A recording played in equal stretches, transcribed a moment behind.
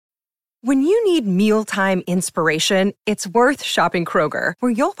When you need mealtime inspiration, it's worth shopping Kroger,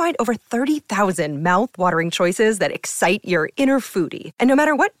 where you'll find over 30,000 mouth-watering choices that excite your inner foodie. And no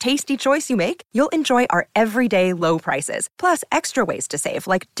matter what tasty choice you make, you'll enjoy our everyday low prices, plus extra ways to save,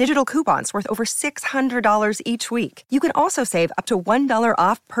 like digital coupons worth over $600 each week. You can also save up to $1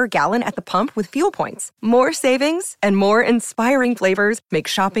 off per gallon at the pump with fuel points. More savings and more inspiring flavors make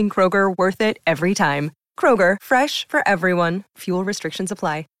shopping Kroger worth it every time. Kroger, fresh for everyone. Fuel restrictions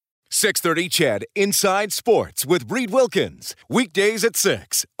apply. 630 CHED Inside Sports with Reed Wilkins. Weekdays at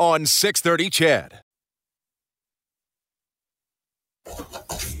 6 on 630 CHED.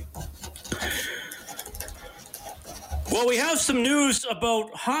 Well, we have some news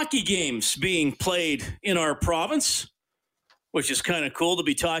about hockey games being played in our province, which is kind of cool to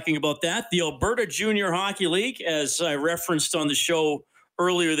be talking about that. The Alberta Junior Hockey League, as I referenced on the show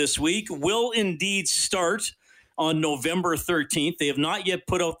earlier this week, will indeed start on November 13th. They have not yet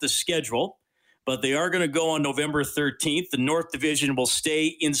put out the schedule, but they are going to go on November 13th. The North Division will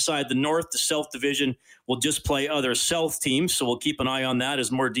stay inside the North. The South Division will just play other South teams, so we'll keep an eye on that as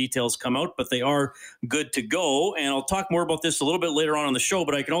more details come out, but they are good to go. And I'll talk more about this a little bit later on the show,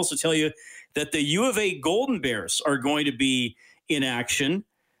 but I can also tell you that the U of A Golden Bears are going to be in action.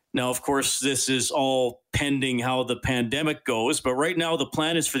 Now, of course, this is all pending how the pandemic goes, but right now the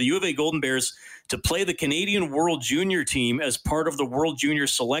plan is for the U of A Golden Bears to play the Canadian World Junior team as part of the World Junior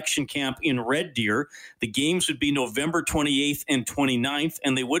Selection Camp in Red Deer. The games would be November 28th and 29th,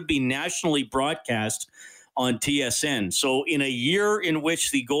 and they would be nationally broadcast on TSN. So in a year in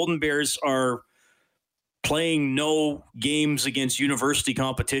which the Golden Bears are playing no games against university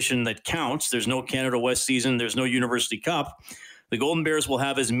competition that counts, there's no Canada West season, there's no University Cup, the Golden Bears will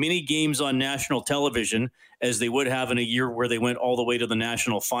have as many games on national television as they would have in a year where they went all the way to the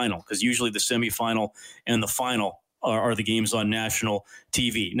national final, because usually the semifinal and the final are the games on national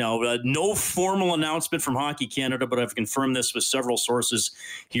TV. Now, no formal announcement from Hockey Canada, but I've confirmed this with several sources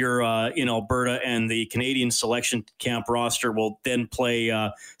here in Alberta, and the Canadian selection camp roster will then play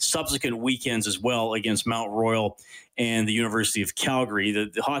subsequent weekends as well against Mount Royal and the University of Calgary. The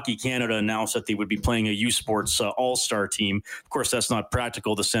Hockey Canada announced that they would be playing a U Sports All-Star team. Of course, that's not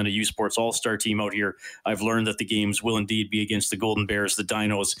practical to send a U Sports All-Star team out here. I've learned that the games will indeed be against the Golden Bears, the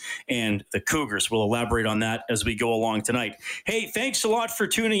Dinos, and the Cougars. We'll elaborate on that as we go along tonight. Hey, thanks a lot for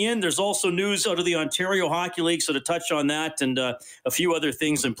tuning in. There's also news out of the Ontario Hockey League, so to touch on that and a few other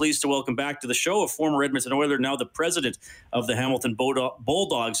things, I'm pleased to welcome back to the show a former Edmonton Oiler, now the president of the Hamilton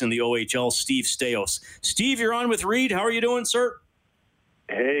Bulldogs in the OHL, Steve Staios. Steve, you're on with Reed. How are you doing, sir?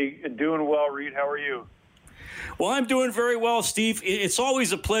 Hey, doing well, Reed. How are you? Well, I'm doing very well, Steve. It's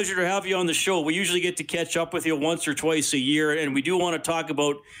always a pleasure to have you on the show. We usually get to catch up with you once or twice a year, and we do want to talk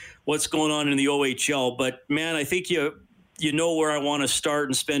about what's going on in the OHL. But, man, I think you know where I want to start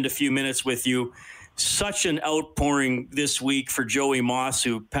and spend a few minutes with you. Such an outpouring this week for Joey Moss,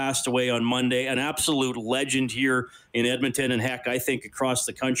 who passed away on Monday, an absolute legend here in Edmonton and, heck, I think across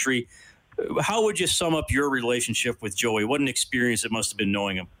the country. How would you sum up your relationship with Joey? What an experience it must have been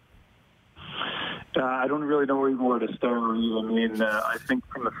knowing him. I don't really know even where to start. I mean, I think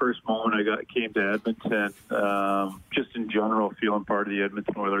from the first moment I came to Edmonton, just in general, feeling part of the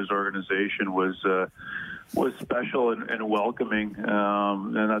Edmonton Oilers organization was special and welcoming,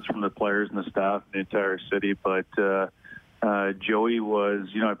 and that's from the players and the staff and the entire city. But Joey was,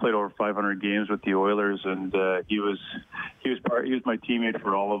 I played over 500 games with the Oilers, and he was my teammate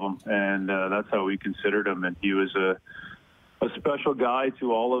for all of them, and that's how we considered him. And he was a special guy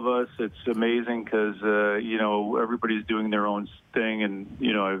to all of us. It's amazing because everybody's doing their own thing, and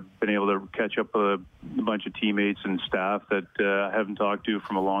I've been able to catch up a bunch of teammates and staff that I haven't talked to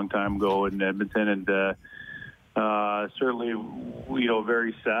from a long time ago in Edmonton, and certainly,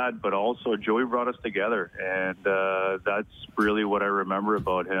 very sad, but also Joey brought us together, and that's really what I remember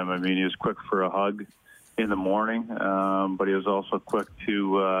about him. I mean, he was quick for a hug in the morning, but he was also quick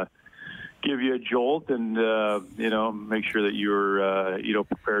to give you a jolt and, make sure that you're,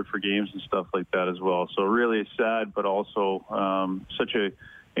 prepared for games and stuff like that as well. So really sad, but also such a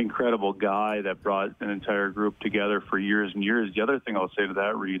incredible guy that brought an entire group together for years and years. The other thing I'll say to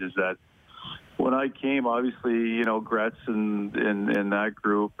that, Reed, is that when I came, obviously, Gretz and that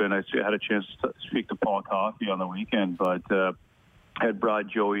group, and I had a chance to speak to Paul Coffey on the weekend, but had brought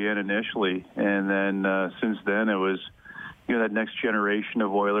Joey in initially. And then since then, it was, that next generation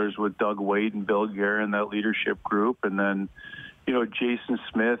of Oilers with Doug Weight and Bill Guerin, that leadership group. And then, Jason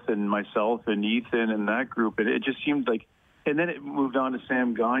Smith and myself and Ethan and that group. And it just seemed like, and then it moved on to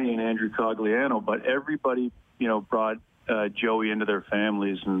Sam Gagner and Andrew Cogliano, but everybody, brought Joey into their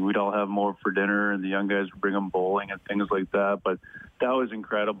families, and we'd all have them over for dinner, and the young guys would bring them bowling and things like that. But that was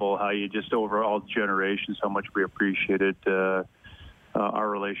incredible how you just over all generations, how much we appreciated our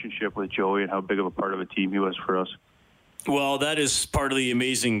relationship with Joey and how big of a part of a team he was for us. Well, that is part of the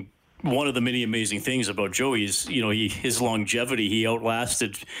one of the many amazing things about Joey is, his longevity. He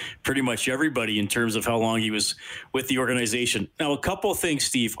outlasted pretty much everybody in terms of how long he was with the organization. Now, a couple of things,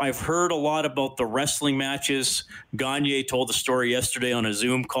 Steve. I've heard a lot about the wrestling matches. Gagne told the story yesterday on a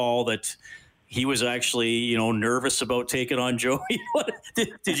Zoom call that he was actually, nervous about taking on Joey.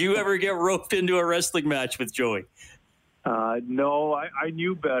 Did you ever get roped into a wrestling match with Joey? No, I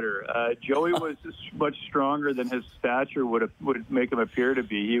knew better. Joey was much stronger than his stature would make him appear to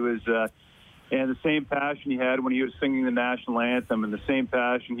be. He was, and the same passion he had when he was singing the national anthem, and the same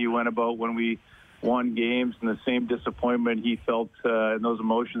passion he went about when we won games, and the same disappointment he felt and those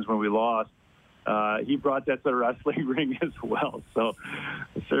emotions when we lost. He brought that to the wrestling ring as well. So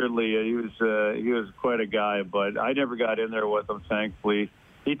certainly he was quite a guy, but I never got in there with him. Thankfully,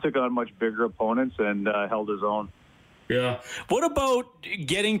 he took on much bigger opponents and held his own. Yeah. What about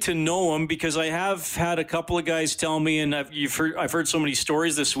getting to know him? Because I have had a couple of guys tell me, and I've heard so many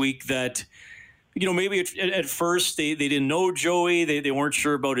stories this week that, maybe at first they didn't know Joey. They weren't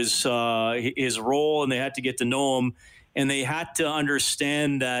sure about his role, and they had to get to know him. And they had to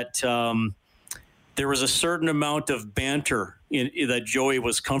understand that there was a certain amount of banter that Joey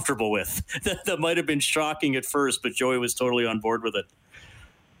was comfortable with. That might have been shocking at first, but Joey was totally on board with it.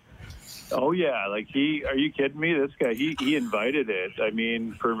 Oh yeah, are you kidding me? This guy, he invited it. I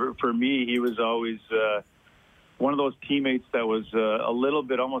mean, for me, he was always one of those teammates that was a little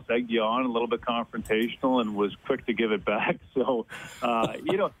bit almost egged you on, a little bit confrontational, and was quick to give it back. So,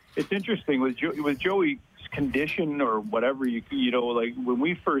 it's interesting with Joey's condition or whatever. Like when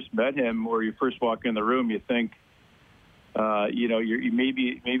we first met him, or you first walk in the room, you think, you're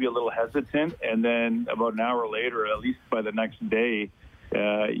maybe a little hesitant, and then about an hour later, at least by the next day.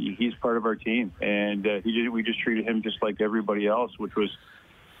 He's part of our team, and we just treated him just like everybody else, which was,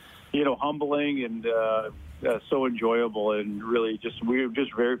 humbling and so enjoyable, and really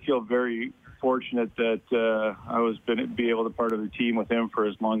feel very fortunate that I was be able to part of the team with him for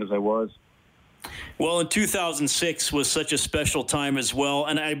as long as I was. Well, in 2006 was such a special time as well.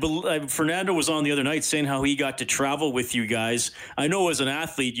 And I believe Fernando was on the other night saying how he got to travel with you guys. I know as an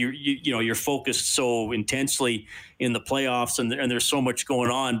athlete, you're focused so intensely in the playoffs and there's so much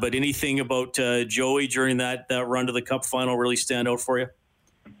going on. But anything about Joey during that run to the Cup final really stand out for you?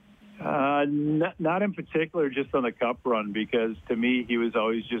 Not in particular, just on the Cup run, because to me, he was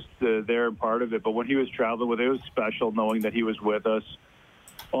always just there and part of it. But when he was traveling with it was special knowing that he was with us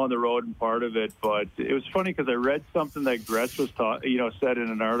on the road and part of it. But it was funny because I read something that Gretz was said in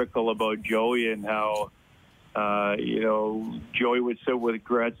an article about Joey and how Joey would sit with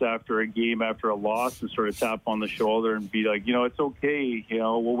Gretz after a game, after a loss, and sort of tap on the shoulder and be like, it's okay,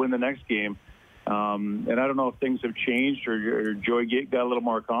 we'll win the next game. And I don't know if things have changed or Joey got a little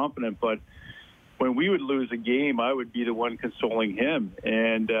more confident, but when we would lose a game, I would be the one consoling him.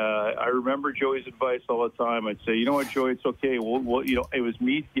 And I remember Joey's advice all the time. I'd say, you know what, Joey, it's okay. We'll it was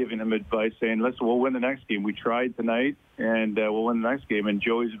me giving him advice saying, listen, we'll win the next game. We tried tonight, and we'll win the next game. And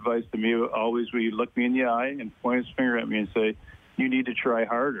Joey's advice to me always would look me in the eye and point his finger at me and say, you need to try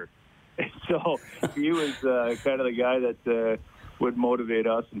harder. And so he was kind of the guy that would motivate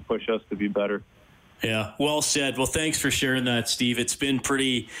us and push us to be better. Yeah, well said. Well, thanks for sharing that, Steve. It's been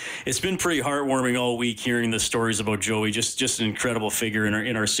pretty heartwarming all week hearing the stories about Joey. Just an incredible figure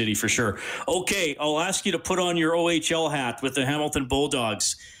in our city for sure. Okay, I'll ask you to put on your OHL hat with the Hamilton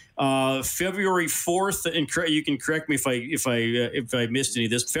Bulldogs. February 4th, and you can correct me if I missed any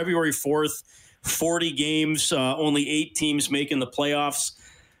of this. February 4th, 40 games, only 8 teams making the playoffs.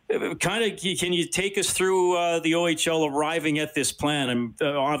 Can you take us through the OHL arriving at this plan?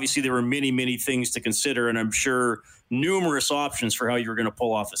 Obviously, there were many, many things to consider, and I'm sure numerous options for how you were going to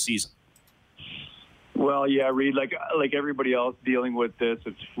pull off a season. Well, yeah, Reed, like everybody else dealing with this,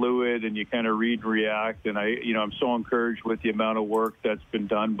 it's fluid, and you kind of read and react. And I'm so encouraged with the amount of work that's been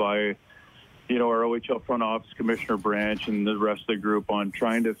done by, our OHL front office, Commissioner Branch, and the rest of the group on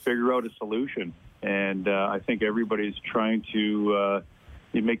trying to figure out a solution. And I think everybody's trying to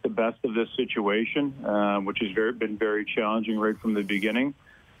you make the best of this situation, which has been very challenging right from the beginning.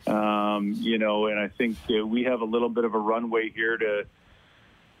 And I think we have a little bit of a runway here to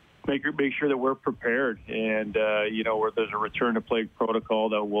make sure that we're prepared. And, where there's a return to play protocol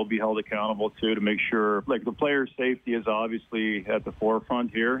that we'll be held accountable to make sure, like, the player safety is obviously at the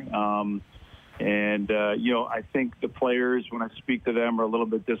forefront here. I think the players, when I speak to them, are a little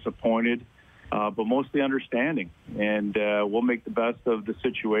bit disappointed but mostly understanding. And we'll make the best of the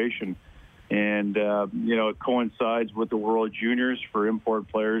situation. And, it coincides with the World Juniors for import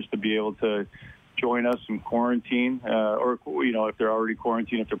players to be able to join us in quarantine, or, if they're already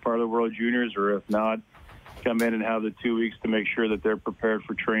quarantined, if they're part of the World Juniors, or if not, come in and have the 2 weeks to make sure that they're prepared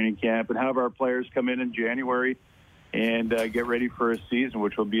for training camp, and have our players come in January and get ready for a season,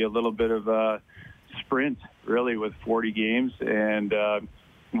 which will be a little bit of a sprint, really, with 40 games and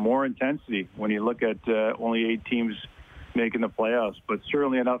more intensity when you look at only 8 teams making the playoffs. But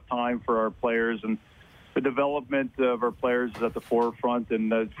certainly enough time for our players, and the development of our players is at the forefront,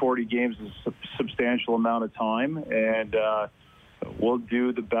 and 40 games is a substantial amount of time, and we'll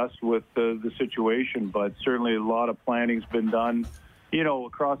do the best with the situation. But certainly a lot of planning's been done,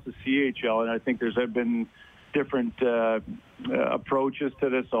 across the CHL, and I think there's been different approaches to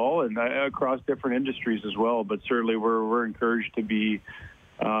this all, and across different industries as well. But certainly we're encouraged to be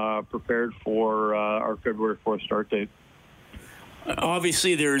prepared for our February 4th start date.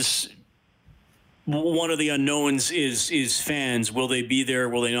 Obviously, there's one of the unknowns is fans. Will they be there?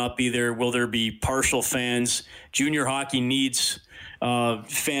 Will they not be there? Will there be partial fans? Junior hockey needs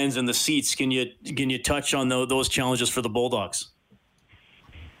fans in the seats. Can you touch on those challenges for the Bulldogs?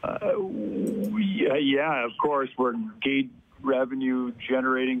 Yeah, of course. We're gate revenue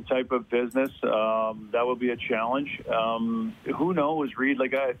generating type of business. That will be a challenge. Who knows, Reed?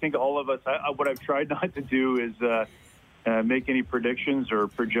 Like, I think all of us, what I've tried not to do is make any predictions or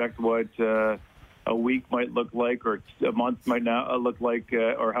project what a week might look like, or a month might now look like,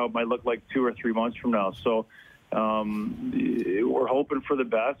 or how it might look like 2 or 3 months from now. So we're hoping for the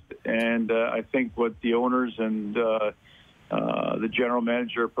best, and I think what the owners and the general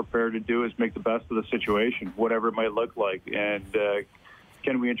manager are prepared to do is make the best of the situation, whatever it might look like. And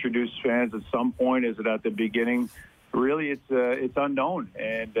can we introduce fans at some point? Is it at the beginning? Really, it's unknown,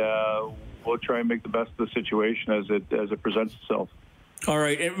 and we'll try and make the best of the situation as it presents itself. All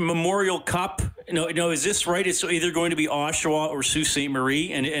right, and Memorial Cup. No, is this right? It's either going to be Oshawa or Sault Ste.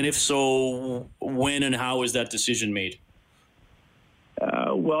 Marie, and if so, when and how is that decision made?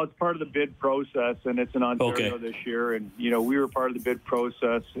 Well, it's part of the bid process, and it's in Ontario this year. And we were part of the bid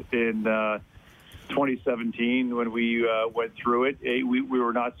process in 2017 when we went through it. We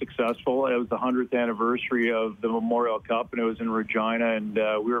were not successful. It was the 100th anniversary of the Memorial Cup, and it was in Regina. And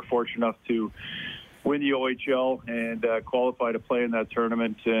we were fortunate enough to win the OHL and qualify to play in that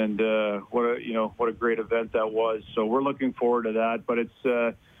tournament. And what a great event that was. So we're looking forward to that. But it's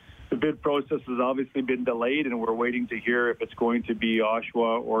the bid process has obviously been delayed, and we're waiting to hear if it's going to be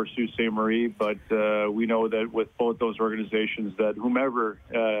Oshawa or Sault Ste. Marie. But we know that with both those organizations, that whomever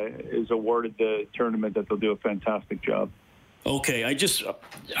is awarded the tournament, that they'll do a fantastic job. Okay, I just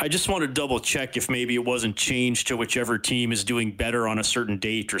want to double check if maybe it wasn't changed to whichever team is doing better on a certain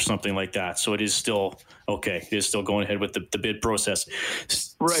date or something like that. So it is still okay. It is still going ahead with the bid process.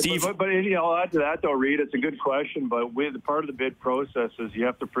 Right, Steve, but I'll add to that though, Reed. It's a good question, but with part of the bid process is you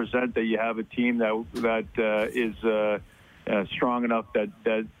have to present that you have a team that is strong enough that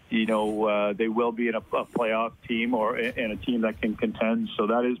they will be in a playoff team or in a team that can contend. So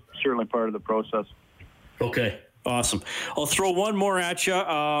that is certainly part of the process. Okay. Awesome. I'll throw one more at you.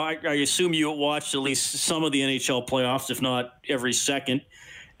 I assume you watched at least some of the NHL playoffs, if not every second.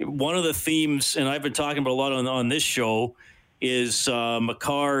 One of the themes, and I've been talking about a lot on this show, is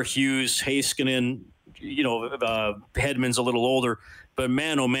Makar, Hughes, Heiskanen. Hedman's a little older, but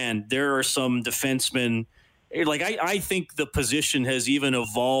man, oh man, there are some defensemen. Like I think the position has even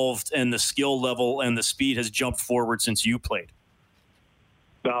evolved, and the skill level and the speed has jumped forward since you played.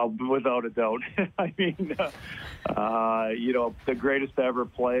 Without a doubt. I mean, the greatest to ever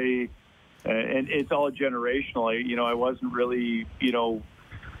play, and it's all generational. I wasn't really,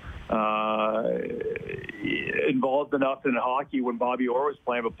 involved enough in hockey when Bobby Orr was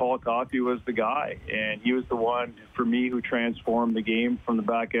playing, but Paul Coffey was the guy, and he was the one, for me, who transformed the game from the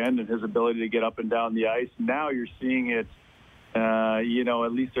back end and his ability to get up and down the ice. Now you're seeing it,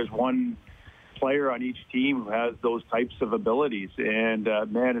 at least there's one player on each team who has those types of abilities, and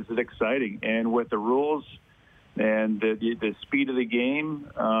man, is it exciting. And with the rules and the speed of the game,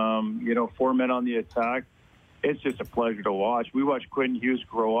 4 men on the attack, it's just a pleasure to watch. We watched Quentin Hughes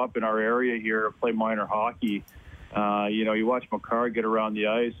grow up in our area here, play minor hockey. You watch Makar get around the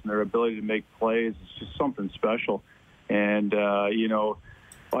ice, and their ability to make plays is just something special. And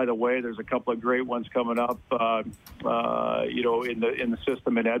by the way, there's a couple of great ones coming up, in the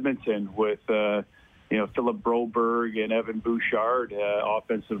system in Edmonton with, Philip Broberg and Evan Bouchard,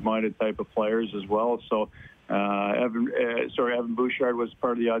 offensive-minded type of players as well. So Evan Bouchard was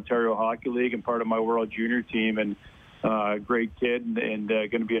part of the Ontario Hockey League and part of my World Junior team, and great kid and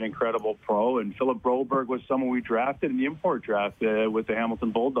going to be an incredible pro. And Philip Broberg was someone we drafted in the import draft with the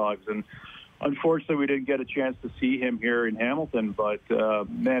Hamilton Bulldogs. And unfortunately, we didn't get a chance to see him here in Hamilton. But,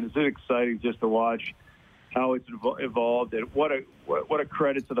 man, it's exciting just to watch how it's evolved, and what a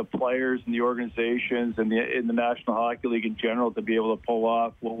credit to the players and the organizations and in the National Hockey League in general to be able to pull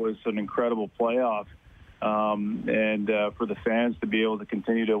off what was an incredible playoff, and for the fans to be able to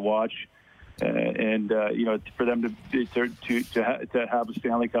continue to watch, and for them to have a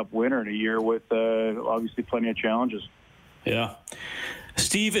Stanley Cup winner in a year with obviously plenty of challenges. Yeah.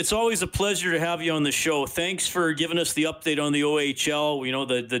 Steve, it's always a pleasure to have you on the show. Thanks for giving us the update on the OHL. You know,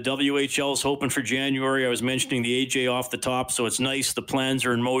 the WHL is hoping for January. I was mentioning the AJ off the top, so it's nice. The plans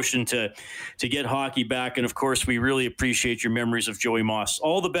are in motion to get hockey back. And, of course, we really appreciate your memories of Joey Moss.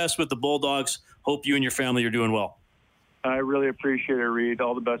 All the best with the Bulldogs. Hope you and your family are doing well. I really appreciate it, Reed.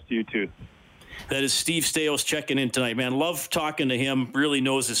 All the best to you, too. That is Steve Staios checking in tonight, man. Love talking to him. Really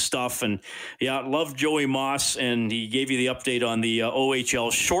knows his stuff. And, yeah, love Joey Moss. And he gave you the update on the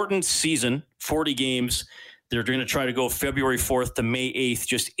OHL shortened season, 40 games. They're going to try to go February 4th to May 8th.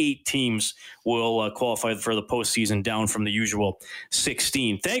 Just 8 teams will qualify for the postseason, down from the usual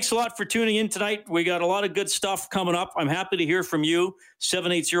 16. Thanks a lot for tuning in tonight. We got a lot of good stuff coming up. I'm happy to hear from you.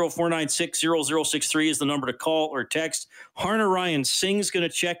 780-496-0063 is the number to call or text. Harner Ryan Singh's going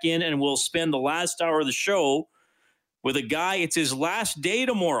to check in, and we'll spend the last hour of the show with a guy. It's his last day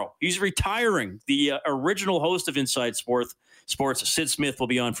tomorrow. He's retiring. The original host of Inside Sports, Sid Smith, will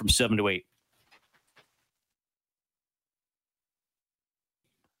be on from 7 to 8.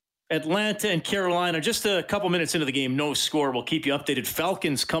 Atlanta and Carolina, just a couple minutes into the game, no score. We'll keep you updated.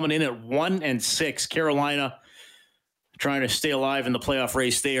 Falcons coming in at 1-6. Carolina trying to stay alive in the playoff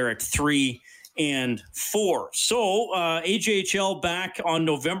race. They are at 3-4. So AJHL back on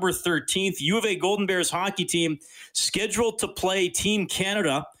November 13th. U of A Golden Bears hockey team scheduled to play Team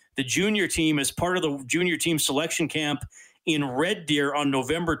Canada, the junior team, as part of the junior team selection camp in Red Deer on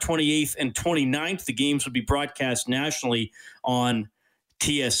November 28th and 29th. The games would be broadcast nationally on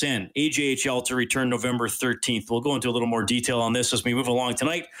TSN. AJHL to return November 13th. We'll go into a little more detail on this as we move along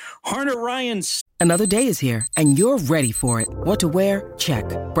tonight. Harner Ryan. Another day is here, and you're ready for it. What to wear? Check.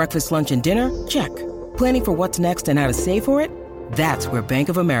 Breakfast, lunch, and dinner? Check. Planning for what's next and how to save for it? That's where Bank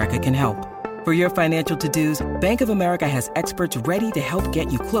of America can help. For your financial to-dos, Bank of America has experts ready to help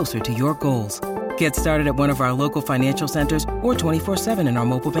get you closer to your goals. Get started at one of our local financial centers or 24/7 in our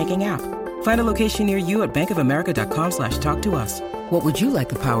mobile banking app. Find a location near you at bankofamerica.com/talktous. What would you like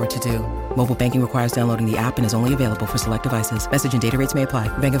the power to do? Mobile banking requires downloading the app and is only available for select devices. Message and data rates may apply.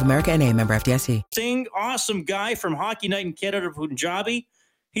 Bank of America NA, member FDIC. Singh, awesome guy from Hockey Night in Canada, Punjabi.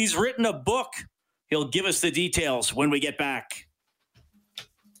 He's written a book. He'll give us the details when we get back.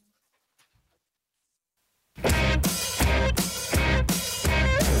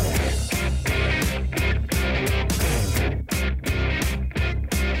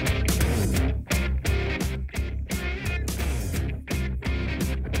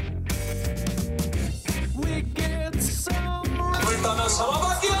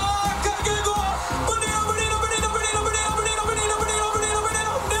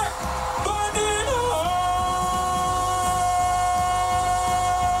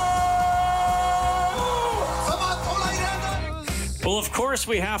 Well, of course,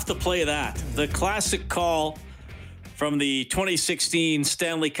 we have to play that. The classic call from the 2016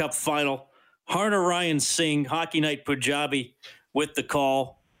 Stanley Cup Final. Harner Ryan Singh, Hockey Night Punjabi, with the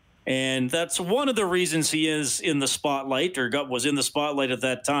call. And that's one of the reasons he is in the spotlight, or was in the spotlight at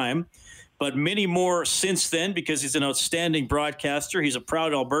that time. But many more since then, because he's an outstanding broadcaster. He's a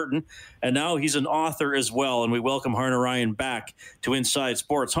proud Albertan, and now he's an author as well. And we welcome Harner Ryan back to Inside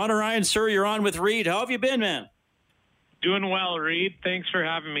Sports. Harner Ryan, sir, you're on with Reed. How have you been, man? Doing well, Reed. Thanks for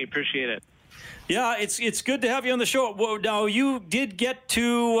having me. Appreciate it. Yeah, it's good to have you on the show. Well, now, you did get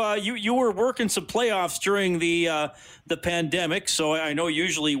to you were working some playoffs during the pandemic, so I know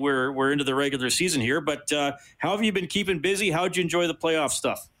usually we're into the regular season here. But how have you been keeping busy? How'd you enjoy the playoff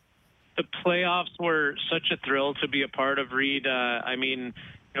stuff? The playoffs were such a thrill to be a part of, Reed. I mean,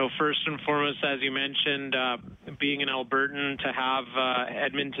 first and foremost, as you mentioned, being an Albertan, to have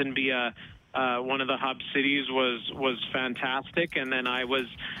Edmonton be one of the hub cities was fantastic. And then I was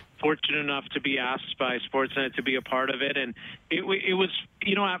fortunate enough to be asked by Sportsnet to be a part of it. And it was,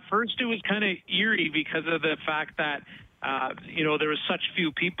 at first it was kind of eerie because of the fact that, there was such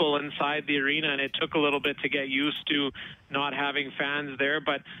few people inside the arena, and it took a little bit to get used to not having fans there.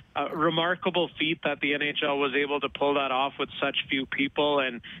 But a remarkable feat that the NHL was able to pull that off with such few people.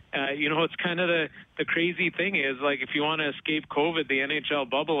 And, it's kind of the crazy thing is, like, if you want to escape COVID, the NHL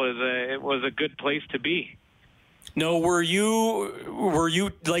bubble was a good place to be. No, were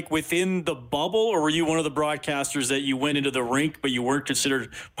you like within the bubble, or were you one of the broadcasters that you went into the rink, but you weren't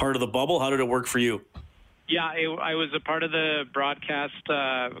considered part of the bubble? How did it work for you? Yeah, I was a part of the broadcast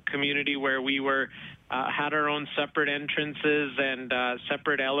community where we were had our own separate entrances and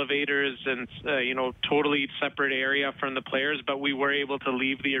separate elevators and totally separate area from the players, but we were able to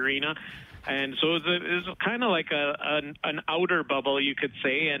leave the arena. And so it was kind of like an outer bubble, you could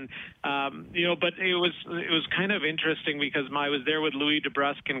say, and but it was kind of interesting because I was there with Louis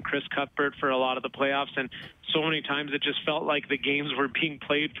DeBrusque and Chris Cuthbert for a lot of the playoffs, and so many times it just felt like the games were being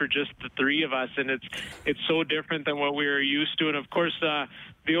played for just the three of us, and it's so different than what we were used to. And of course, the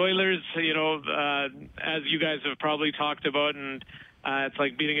Oilers, as you guys have probably talked about, and it's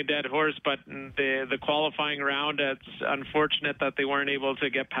like beating a dead horse, but the qualifying round, it's unfortunate that they weren't able to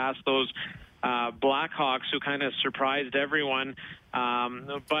get past those Blackhawks, who kind of surprised everyone.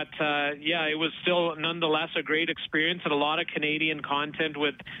 But it was still nonetheless a great experience, and a lot of Canadian content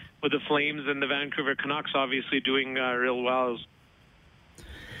with the Flames and the Vancouver Canucks obviously doing real well.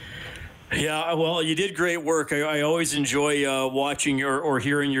 Yeah, well, you did great work. I always enjoy watching or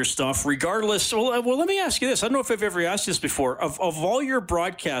hearing your stuff, regardless. Well, let me ask you this. I don't know if I've ever asked this before. Of all your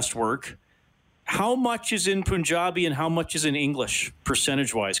broadcast work, how much is in Punjabi and how much is in English,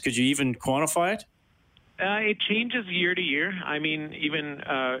 percentage-wise? Could you even quantify it? It changes year to year. I mean, even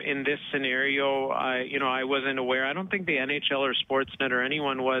in this scenario, I wasn't aware. I don't think the NHL or Sportsnet or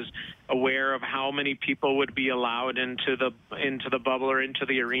anyone was aware of how many people would be allowed into the bubble or into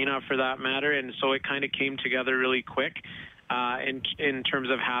the arena, for that matter. And so it kind of came together really quick in terms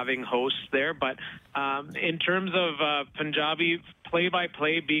of having hosts there. But in terms of Punjabi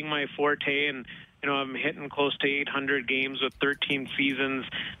play-by-play being my forte, and I'm hitting close to 800 games with 13 seasons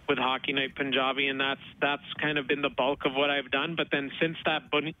with Hockey Night Punjabi, and that's kind of been the bulk of what I've done. But then since the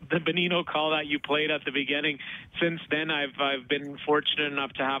Bonino call that you played at the beginning, since then I've been fortunate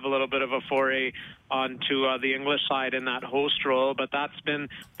enough to have a little bit of a foray onto the English side in that host role. But that's been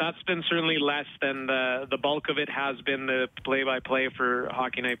certainly less than the bulk of it has been the play-by-play for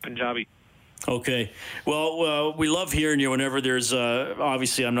Hockey Night Punjabi. Okay. Well, we love hearing you whenever there's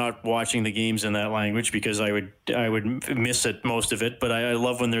obviously I'm not watching the games in that language because I would miss it, most of it, but I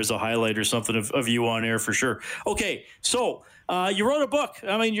love when there's a highlight or something of you on air for sure. Okay. So you wrote a book.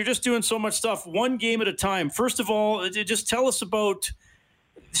 I mean, you're just doing so much stuff, one game at a time. First of all, just tell us about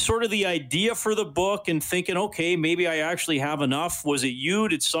sort of the idea for the book and thinking, okay, maybe I actually have enough. Was it you?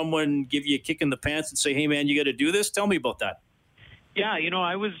 Did someone give you a kick in the pants and say, hey man, you got to do this? Tell me about that. Yeah,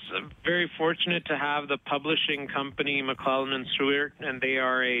 I was very fortunate to have the publishing company McClellan & Stewart, and they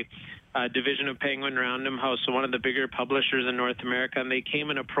are a division of Penguin Random House, so one of the bigger publishers in North America, and they came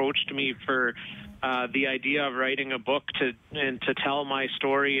and approached me for the idea of writing a book to tell my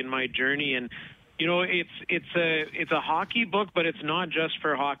story and my journey. And it's a hockey book, but it's not just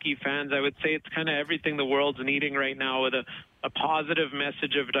for hockey fans. I would say it's kind of everything the world's needing right now, with a positive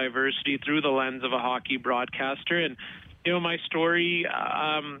message of diversity through the lens of a hockey broadcaster. And my story,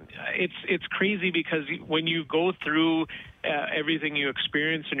 it's crazy because when you go through everything you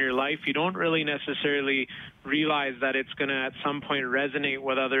experience in your life, you don't really necessarily realize that it's going to at some point resonate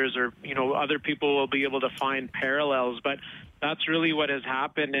with others, or, other people will be able to find parallels. But that's really what has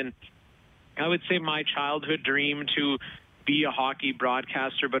happened. And I would say my childhood dream to be a hockey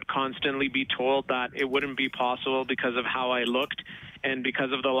broadcaster, but constantly be told that it wouldn't be possible because of how I looked and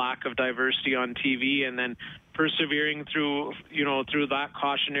because of the lack of diversity on TV, and then persevering through that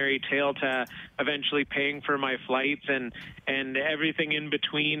cautionary tale to eventually paying for my flights and everything in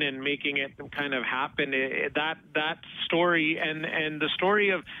between and making it kind of happen. That story and the story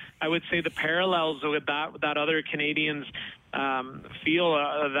of, I would say, the parallels with that other Canadians feel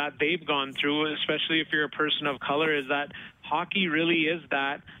that they've gone through, especially if you're a person of color, is that hockey really is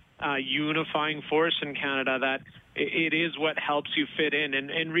that unifying force in Canada, that it is what helps you fit in.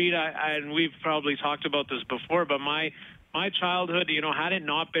 And Reed, and we've probably talked about this before, but my childhood, had it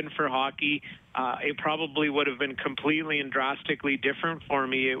not been for hockey, it probably would have been completely and drastically different for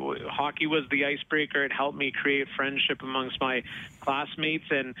me. Hockey was the icebreaker. It helped me create friendship amongst my classmates.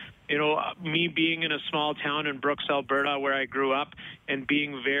 And, me being in a small town in Brooks, Alberta, where I grew up, and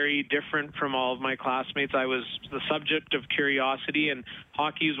being very different from all of my classmates, I was the subject of curiosity, and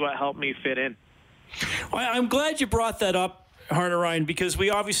hockey is what helped me fit in. I'm glad you brought that up, Harnarayan, because we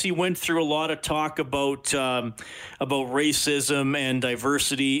obviously went through a lot of talk about racism and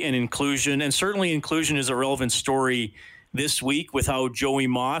diversity and inclusion, and certainly inclusion is a relevant story this week with how Joey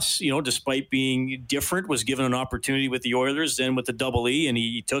Moss, despite being different, was given an opportunity with the Oilers, then with the Double E, and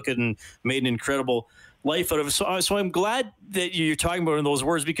he took it and made an incredible life out of it. So I'm glad that you're talking about it in those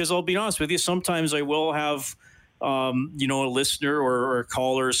words, because I'll be honest with you, sometimes I will have a listener or a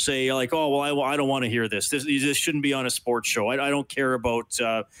caller say like, oh, well, I don't want to hear this. This shouldn't be on a sports show. I don't care about,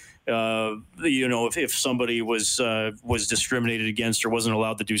 if somebody was discriminated against or wasn't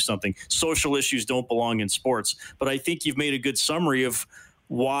allowed to do something. Social issues don't belong in sports. But I think you've made a good summary of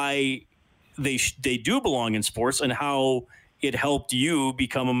why they do belong in sports and how it helped you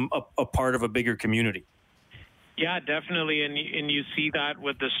become a part of a bigger community. Yeah, definitely, and you see that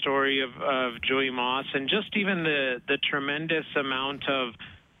with the story of Joey Moss, and just even the tremendous amount of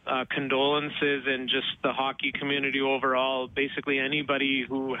condolences and just the hockey community overall. Basically, anybody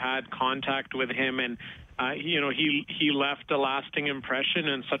who had contact with him, and he left a lasting impression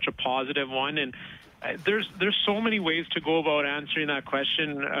and such a positive one. And there's so many ways to go about answering that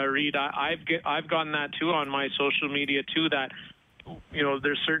question, Reed. I've gotten that too on my social media too. That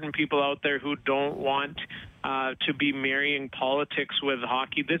there's certain people out there who don't want to be marrying politics with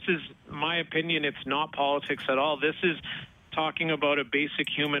hockey. This is my opinion. It's not politics at all. This is talking about a basic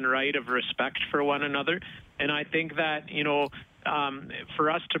human right of respect for one another. And I think that, for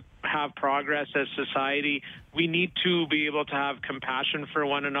us to have progress as society, we need to be able to have compassion for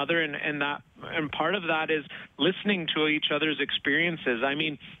one another. And part of that is listening to each other's experiences. I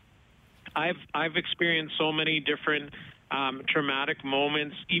mean, I've experienced so many different traumatic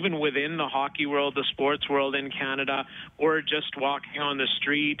moments, even within the hockey world, the sports world in Canada, or just walking on the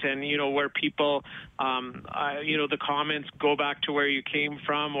street and, where people, the comments go back to where you came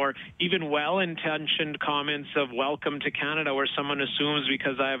from, or even well-intentioned comments of welcome to Canada, where someone assumes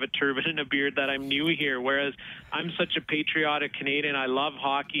because I have a turban and a beard that I'm new here, whereas I'm such a patriotic Canadian. I love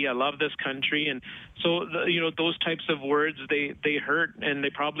hockey. I love this country. And so, those types of words, they hurt, and they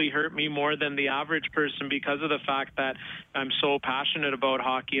probably hurt me more than the average person because of the fact that I'm so passionate about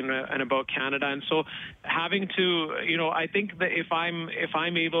hockey and about Canada. And so having to, I think that if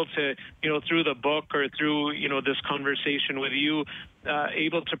I'm able to, through the book or through, this conversation with you,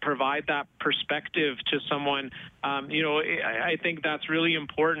 able to provide that perspective to someone, I think that's really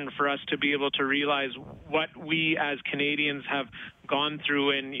important for us to be able to realize what we as Canadians have gone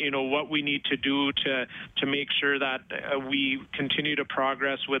through and, what we need to do to make sure that we continue to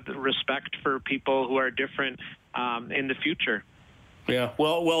progress with respect for people who are different in the future. Yeah,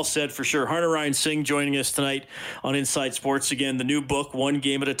 well said for sure. Harnarayan Singh joining us tonight on Inside Sports. Again, the new book, One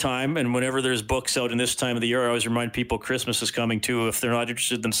Game at a Time. And whenever there's books out in this time of the year, I always remind people Christmas is coming too. If they're not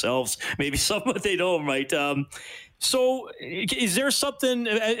interested themselves, maybe some of they don't, right? So is there something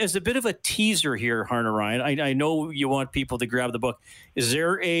as a bit of a teaser here, Harnarayan? I know you want people to grab the book. Is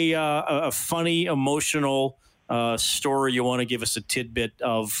there a funny, emotional story you want to give us a tidbit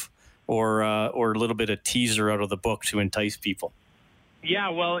of, or a little bit of teaser out of the book to entice people? Yeah,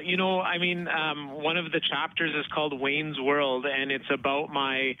 well, one of the chapters is called Wayne's World, and it's about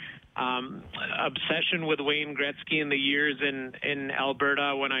my obsession with Wayne Gretzky in the years in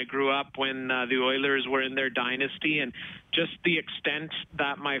Alberta when I grew up, when the Oilers were in their dynasty, and just the extent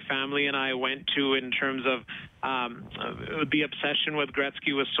that my family and I went to in terms of the obsession with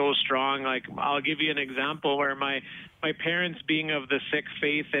Gretzky was so strong. Like, I'll give you an example where my parents, being of the Sikh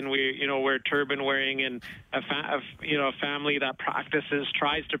faith, and we're turban wearing, and a family that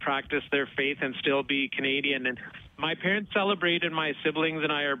tries to practice their faith and still be Canadian. And my parents celebrated my siblings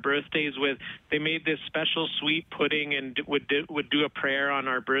and I our birthdays with, they made this special sweet pudding and would do a prayer on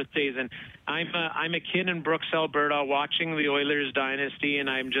our birthdays. And I'm a kid in Brooks, Alberta, watching the Oilers dynasty, and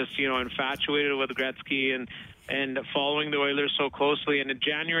I'm just, infatuated with Gretzky and following the Oilers so closely. And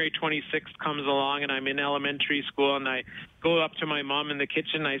January 26th comes along, and I'm in elementary school, and I go up to my mom in the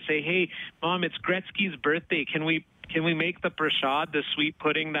kitchen, and I say, "Hey, Mom, it's Gretzky's birthday. Can we make the prashad, the sweet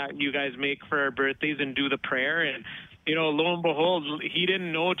pudding that you guys make for our birthdays, and do the prayer?" And, lo and behold, he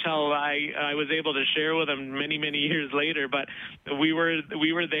didn't know till I was able to share with him many, many years later. But we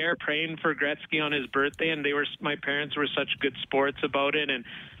were there praying for Gretzky on his birthday, and my parents were such good sports about it. And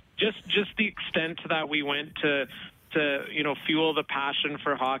just the extent that we went to fuel the passion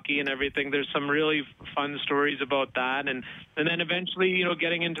for hockey and everything. There's some really fun stories about that, and then eventually,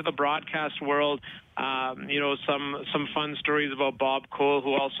 getting into the broadcast world, some fun stories about Bob Cole,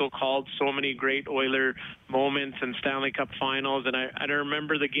 who also called so many great Oiler moments and Stanley Cup finals. And I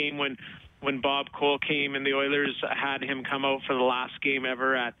remember the game when Bob Cole came and the Oilers had him come out for the last game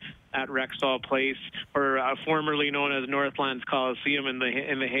ever at Rexall Place, or formerly known as Northlands Coliseum in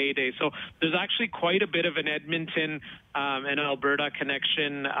the heyday. So there's actually quite a bit of an Edmonton and Alberta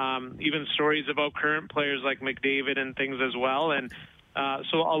connection, even stories about current players like McDavid and things as well. And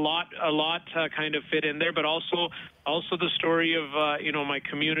so a lot kind of fit in there, but also the story of my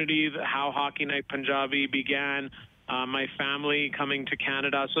community, how Hockey Night Punjabi began, my family coming to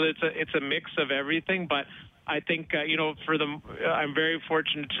Canada. So it's a mix of everything, but I think, I'm very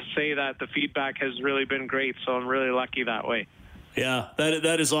fortunate to say that the feedback has really been great. So I'm really lucky that way. Yeah,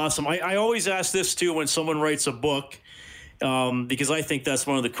 that is awesome. I always ask this too when someone writes a book, because I think that's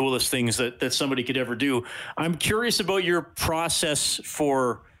one of the coolest things that somebody could ever do. I'm curious about your process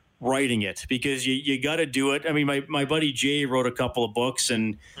for writing it, because you got to do it. I mean, my buddy Jay wrote a couple of books,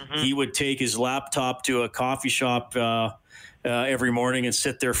 and he would take his laptop to a coffee shop every morning and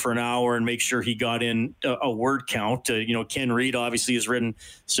sit there for an hour and make sure he got in a word count. Ken Reed obviously has written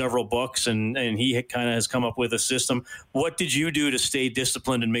several books, and he kind of has come up with a system. What did you do to stay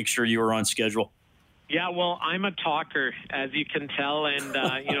disciplined and make sure you were on schedule? Yeah, well, I'm a talker, as you can tell, and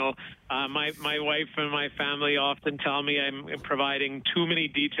my wife and my family often tell me I'm providing too many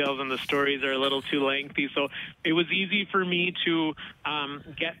details and the stories are a little too lengthy. So it was easy for me to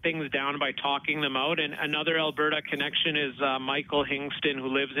get things down by talking them out. And another Alberta connection is Michael Hingston, who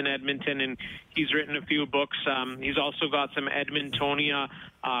lives in Edmonton, and he's written a few books. He's also got some Edmontonia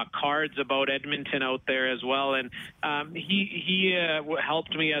cards about Edmonton out there as well. And he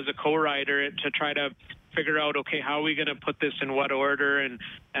helped me as a co-writer to try to figure out, okay, how are we going to put this in what order, and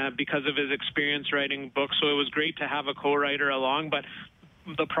because of his experience writing books. So it was great to have a co-writer along, but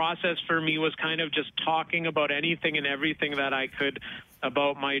the process for me was kind of just talking about anything and everything that I could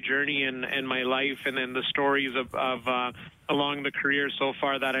about my journey and my life, and then the stories of along the career so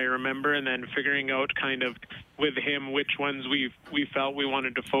far that I remember, and then figuring out kind of with him which ones we felt we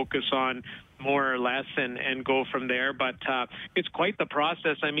wanted to focus on more or less, and go from there. But it's quite the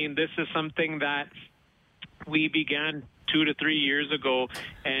process. I mean, this is something that we began 2 to 3 years ago,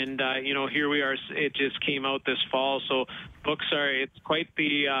 and here we are. It just came out this fall. So books it's quite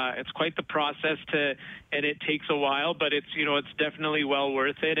the process and it takes a while, but it's definitely well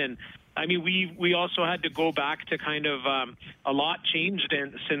worth it. And I mean, we also had to go back to kind of a lot changed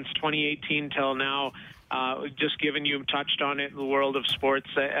since 2018 till now. Just given you touched on it in the world of sports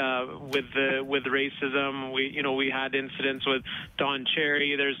with racism, we had incidents with Don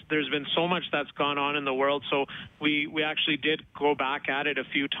Cherry. There's been so much that's gone on in the world, so we actually did go back at it a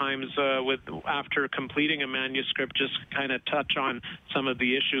few times after completing a manuscript, just kind of touch on some of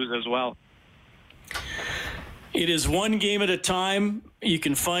the issues as well. It is one game at a time. You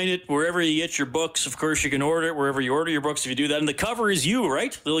can find it wherever you get your books. Of course, you can order it wherever you order your books if you do that. And the cover is you,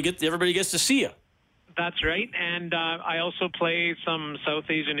 right? Everybody gets to see you. That's right, and I also play some South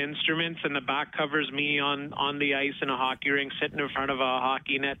Asian instruments, and the back covers me on the ice in a hockey rink, sitting in front of a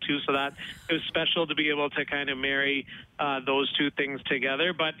hockey net too, so that it was special to be able to kind of marry those two things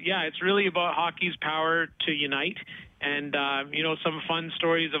together. But yeah, it's really about hockey's power to unite, and some fun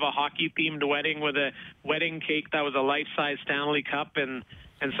stories of a hockey-themed wedding with a wedding cake that was a life-size Stanley Cup, and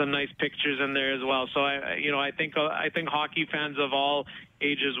some nice pictures in there as well. So I think hockey fans of all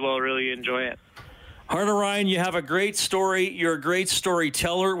ages will really enjoy it. Harna Ryan, you have a great story. You're a great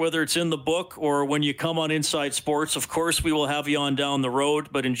storyteller, whether it's in the book or when you come on Inside Sports. Of course, we will have you on down the road,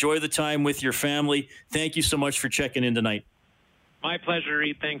 but enjoy the time with your family. Thank you so much for checking in tonight. My pleasure,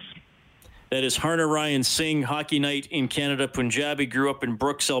 Reed. Thanks. That is Harna Ryan Singh, Hockey Night in Canada. Punjabi grew up in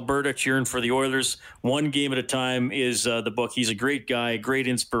Brooks, Alberta, cheering for the Oilers. One game at a time is the book. He's a great guy, great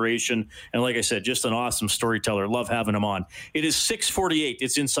inspiration, and like I said, just an awesome storyteller. Love having him on. It is 6:48.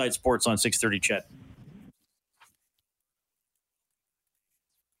 It's Inside Sports on 630 Chet.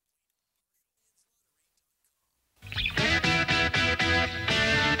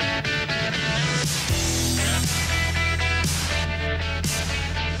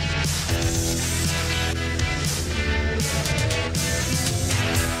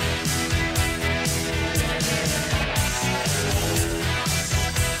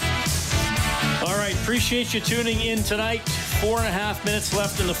 Appreciate you tuning in tonight. 4.5 minutes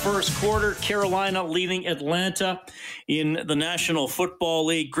left in the first quarter. Carolina leading Atlanta in the National Football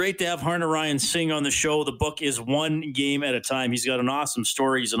League. Great to have Harna Ryan Singh on the show. The book is One Game at a Time. He's got an awesome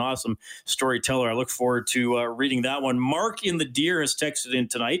story. He's an awesome storyteller. I look forward to reading that one. Mark in the Deer has texted in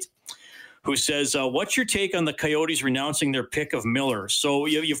tonight, who says, what's your take on the Coyotes renouncing their pick of Miller? So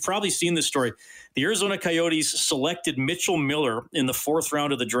you've probably seen this story. The Arizona Coyotes selected Mitchell Miller in the 4th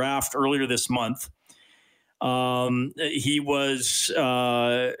round of the draft earlier this month. He was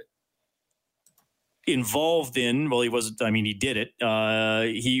involved in, well, he wasn't, I mean, he did it.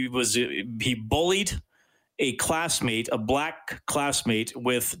 He bullied a classmate, a black classmate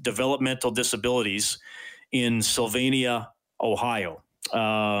with developmental disabilities in Sylvania, Ohio.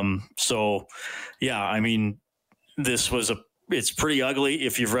 So, yeah, I mean, it's pretty ugly.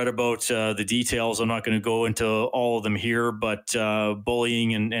 If you've read about the details, I'm not going to go into all of them here, but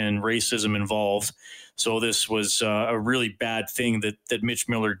bullying and racism involved. So this was a really bad thing that Mitch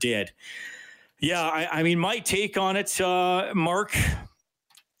Miller did. Yeah, I mean, my take on it, Mark,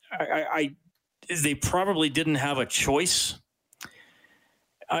 they probably didn't have a choice.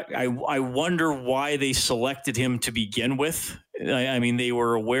 I wonder why they selected him to begin with. I mean, they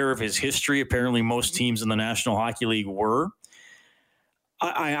were aware of his history. Apparently, most teams in the National Hockey League were.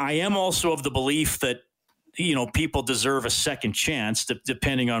 I am also of the belief that, people deserve a second chance,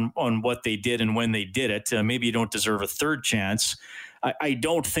 depending on what they did and when they did it. Maybe you don't deserve a third chance. I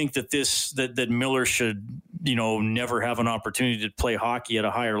don't think that that Miller should, never have an opportunity to play hockey at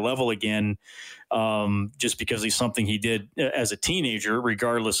a higher level again, just because he's something he did as a teenager,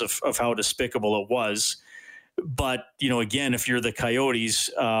 regardless of how despicable it was. But, again, if you're the Coyotes,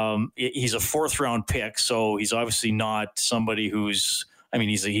 he's a fourth-round pick, so he's obviously not somebody who's – I mean,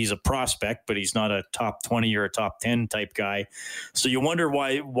 he's a prospect, but he's not a top 20 or a top 10 type guy. So you wonder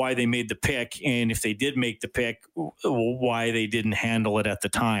why they made the pick, and if they did make the pick, why they didn't handle it at the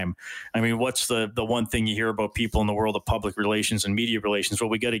time. I mean, what's the one thing you hear about people in the world of public relations and media relations? Well,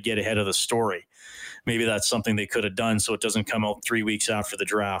 we got to get ahead of the story. Maybe that's something they could have done so it doesn't come out 3 weeks after the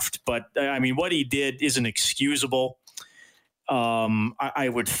draft. But, I mean, what he did isn't excusable. I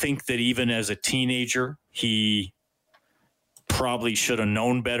would think that even as a teenager, he probably should have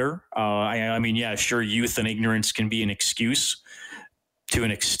known better. I mean, yeah, sure, youth and ignorance can be an excuse to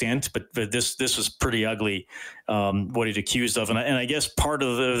an extent, but this was pretty ugly, what he'd accused of. And I guess part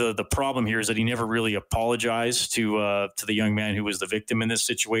of the problem here is that he never really apologized to the young man who was the victim in this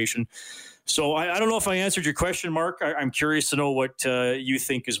situation. So I don't know if I answered your question, Mark. I'm curious to know what you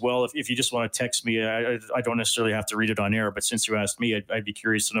think as well. If you just want to text me, I don't necessarily have to read it on air, but since you asked me, I'd be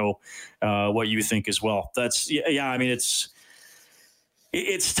curious to know what you think as well. I mean,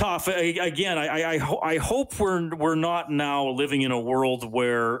 it's tough. Again, I hope we're not now living in a world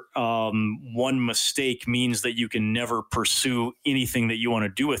where one mistake means that you can never pursue anything that you want to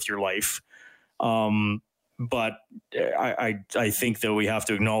do with your life. But I think that we have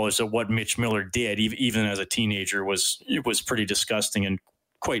to acknowledge that what Mitch Miller did, even as a teenager, was pretty disgusting and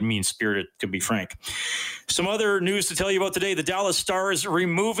quite mean-spirited, to be frank. Some other news to tell you about today. The Dallas Stars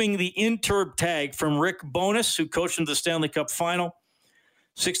removing the Interb tag from Rick Bowness, who coached in the Stanley Cup final.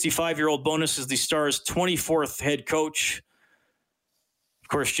 65-year-old Bowness is the Stars' 24th head coach. Of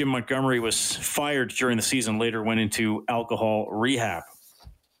course, Jim Montgomery was fired during the season, later went into alcohol rehab.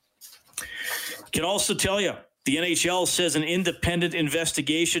 Can also tell you, the NHL says an independent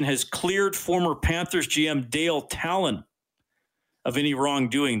investigation has cleared former Panthers GM Dale Talon of any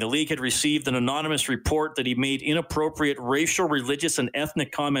wrongdoing. The league had received an anonymous report that he made inappropriate racial, religious, and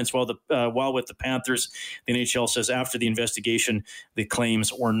ethnic comments while with the Panthers. The NHL says after the investigation, the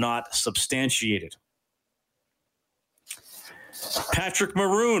claims were not substantiated. Patrick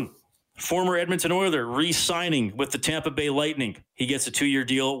Maroon, former Edmonton Oiler, re-signing with the Tampa Bay Lightning. He gets a 2-year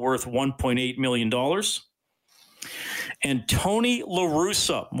deal worth $1.8 million. And Tony La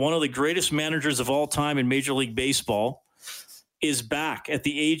Russa, one of the greatest managers of all time in Major League Baseball, is back at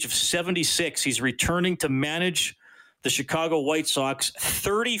the age of 76. He's returning to manage the Chicago White Sox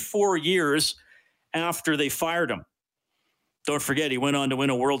 34 years after they fired him. Don't forget, he went on to win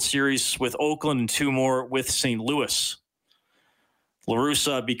a World Series with Oakland and 2 more with St. Louis. La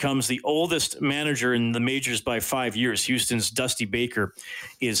Russa becomes the oldest manager in the majors by 5 years. Houston's Dusty Baker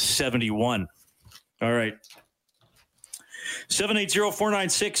is 71. All right.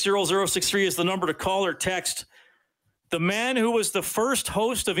 780-496-0063 is the number to call or text. The man who was the first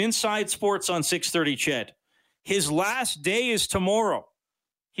host of Inside Sports on 630 CHED. His last day is tomorrow.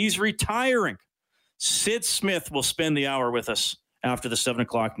 He's retiring. Sid Smith will spend the hour with us after the 7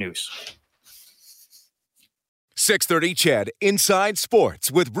 o'clock news. 630 CHED Inside Sports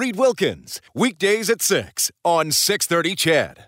with Reed Wilkins. Weekdays at 6 on 630 CHED.